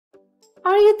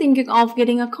Are you thinking of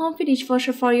getting a Comfee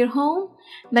dishwasher for your home?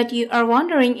 But you are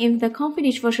wondering if the Comfee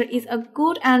dishwasher is a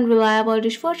good and reliable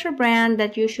dishwasher brand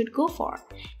that you should go for.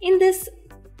 In this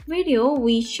video,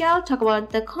 we shall talk about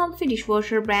the Comfee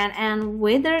dishwasher brand and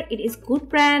whether it is good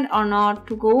brand or not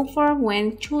to go for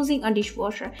when choosing a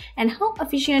dishwasher, and how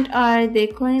efficient are they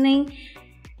cleaning,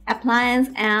 appliance,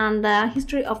 and the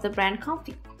history of the brand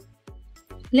Comfee.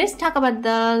 Let's talk about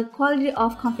the quality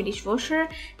of Comfee dishwasher.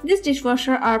 These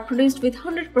dishwashers are produced with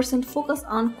 100% focus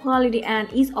on quality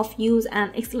and ease of use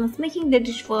and excellence, making the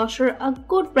dishwasher a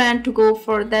good brand to go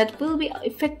for that will be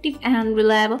effective and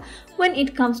reliable when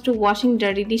it comes to washing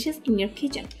dirty dishes in your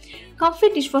kitchen.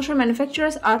 Comfee dishwasher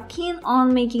manufacturers are keen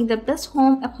on making the best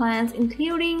home appliance,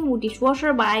 including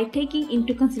dishwasher, by taking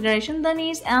into consideration the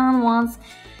needs and wants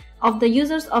of the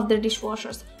users of their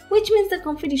dishwashers, which means the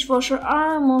Comfee dishwasher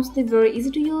are mostly very easy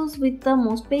to use with the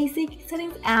most basic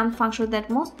settings and functions that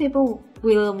most people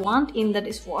will want in the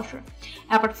dishwasher.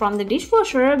 Apart from the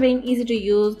dishwasher being easy to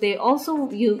use, they also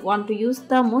want to use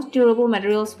the most durable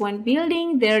materials when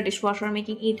building their dishwasher,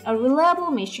 making it a reliable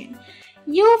machine.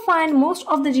 You will find most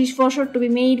of the dishwasher to be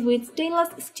made with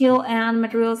stainless steel and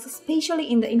materials,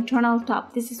 especially in the internal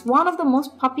top. This is one of the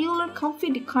most popular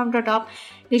Comfee countertop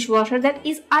dishwasher that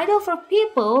is ideal for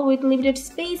people with limited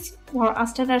space for a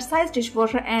standard size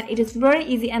dishwasher, and it is very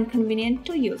easy and convenient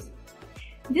to use.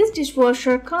 This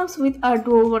dishwasher comes with a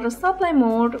dual water supply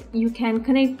mode. You can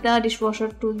connect the dishwasher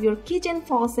to your kitchen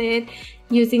faucet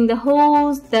using the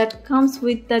hose that comes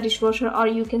with the dishwasher, or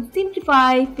you can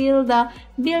simplify fill the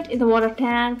built-in water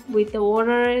tank with the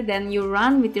water, then you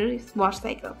run with your wash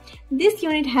cycle. This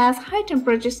unit has high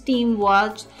temperature steam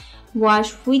wash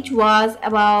which was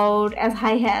about as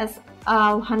high as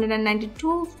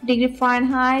 192 degrees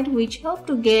Fahrenheit, which help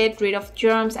to get rid of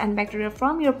germs and bacteria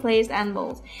from your plates and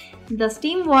bowls. The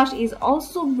steam wash is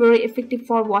also very effective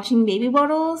for washing baby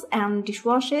bottles and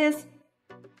dishwashes.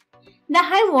 The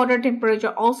high water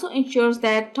temperature also ensures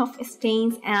that tough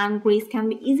stains and grease can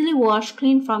be easily washed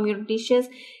clean from your dishes,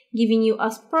 giving you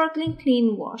a sparkling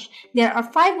clean wash. There are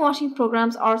 5 washing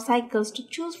programs or cycles to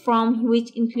choose from,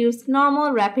 which includes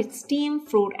normal, rapid, steam,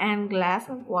 fruit, and glass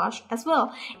wash as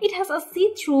well. It has a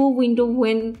see-through window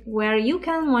where you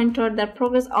can monitor the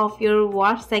progress of your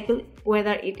wash cycle,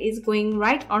 whether it is going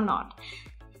right or not.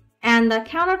 And the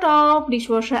countertop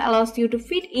dishwasher allows you to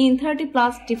fit in 30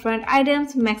 plus different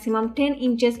items, maximum 10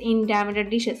 inches in diameter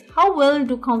dishes. How well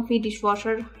do Comfee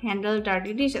dishwasher handle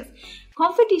dirty dishes?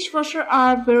 Comfee dishwashers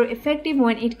are very effective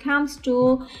when it comes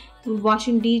to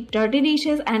washing dirty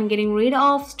dishes and getting rid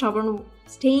of stubborn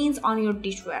stains on your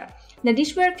dishware. The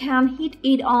dishware can heat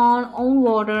its own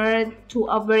water to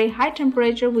a very high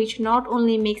temperature, which not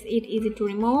only makes it easy to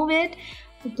remove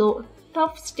the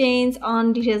tough stains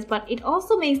on dishes, but it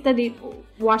also makes the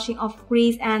washing of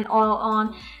grease and oil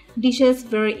on dishes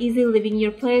very easy, leaving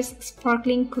your plates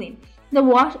sparkling clean.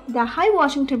 The high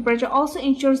washing temperature also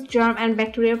ensures germ and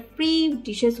bacteria-free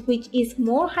dishes, which is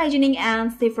more hygienic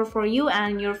and safer for you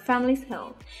and your family's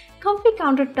health. Comfee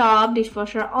countertop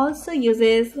dishwasher also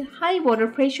uses high water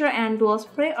pressure and dual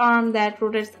spray arm that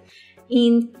rotates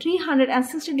in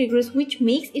 360 degrees, which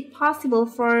makes it possible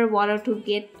for water to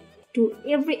get to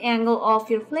every angle of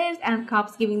your plates and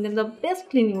cups, giving them the best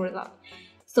cleaning result.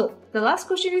 So the last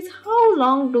question is, how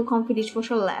long do Comfee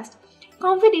dishwasher last?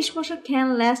 Comfee dishwasher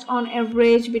can last on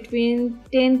average between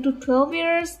 10 to 12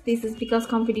 years. This is because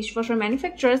Comfee dishwasher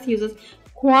manufacturers uses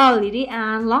quality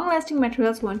and long-lasting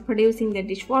materials when producing their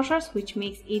dishwashers, which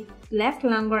makes it last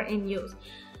longer in use.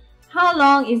 How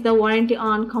long is the warranty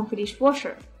on Comfee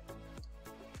dishwasher?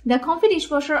 The Comfee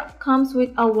dishwasher comes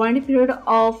with a warranty period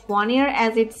of 1 year,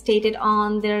 as it's stated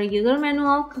on their user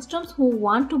manual. Customers who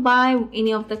want to buy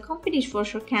any of the Comfee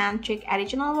dishwasher can check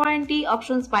additional warranty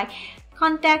options by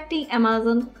contacting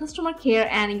Amazon customer care,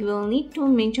 and you will need to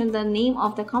mention the name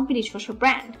of the Comfee dishwasher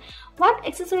brand. What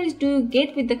accessories do you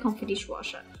get with the Comfee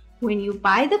dishwasher? When you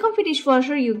buy the Comfee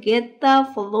dishwasher, you get the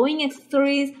following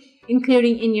accessories,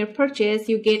 including in your purchase.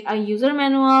 You get a user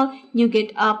manual, you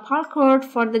get a power cord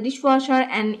for the dishwasher,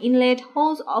 an inlet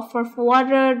hose for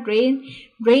water,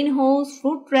 drain hose,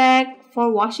 fruit rack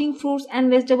for washing fruits and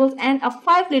vegetables, and a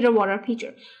 5-liter water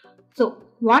pitcher. So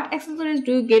what accessories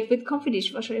do you get with Comfee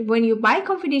dishwasher? When you buy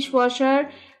Comfee dishwasher,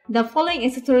 the following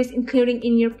accessories including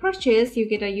in your purchase: you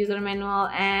get a user manual,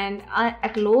 and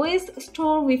at lowest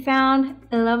store we found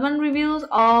 11 reviews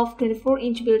of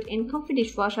 24-inch built-in Comfee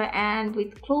dishwasher, and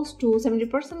with close to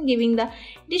 70% giving the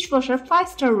dishwasher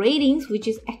 5-star ratings, which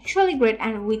is actually great,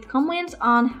 and with comments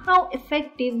on how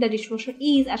effective the dishwasher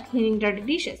is at cleaning dirty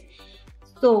dishes.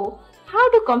 So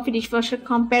how do Comfee dishwasher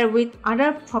compare with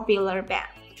other popular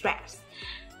brands?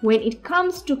 When it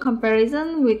comes to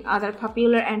comparison with other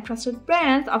popular and trusted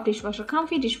brands of dishwasher,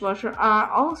 Comfee dishwasher are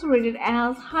also rated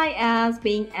as high as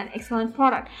being an excellent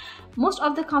product. Most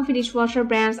of the Comfee dishwasher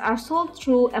brands are sold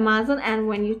through Amazon, and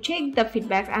when you check the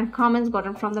feedbacks and comments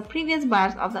gotten from the previous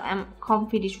buyers of the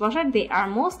Comfee dishwasher, they are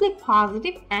mostly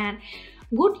positive and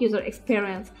good user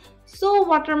experience. So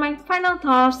what are my final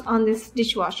thoughts on this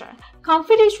dishwasher?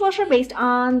 Comfee dishwasher, based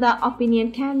on the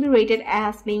opinion, can be rated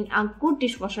as being a good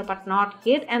dishwasher but not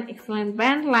yet an excellent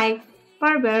brand like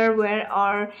Farberware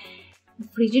or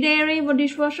Frigidaire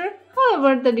dishwasher.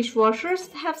 However, the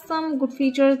dishwashers have some good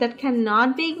features that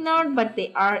cannot be ignored, but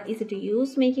they are easy to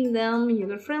use, making them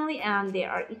user-friendly, and they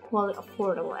are equally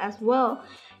affordable as well.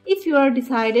 If you are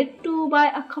decided to buy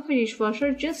a Comfee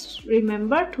dishwasher, just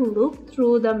remember to look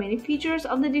through the many features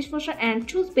of the dishwasher and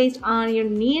choose based on your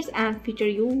needs and feature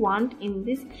you want in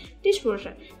this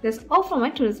dishwasher. That's all for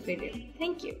my today's video.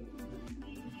 Thank you.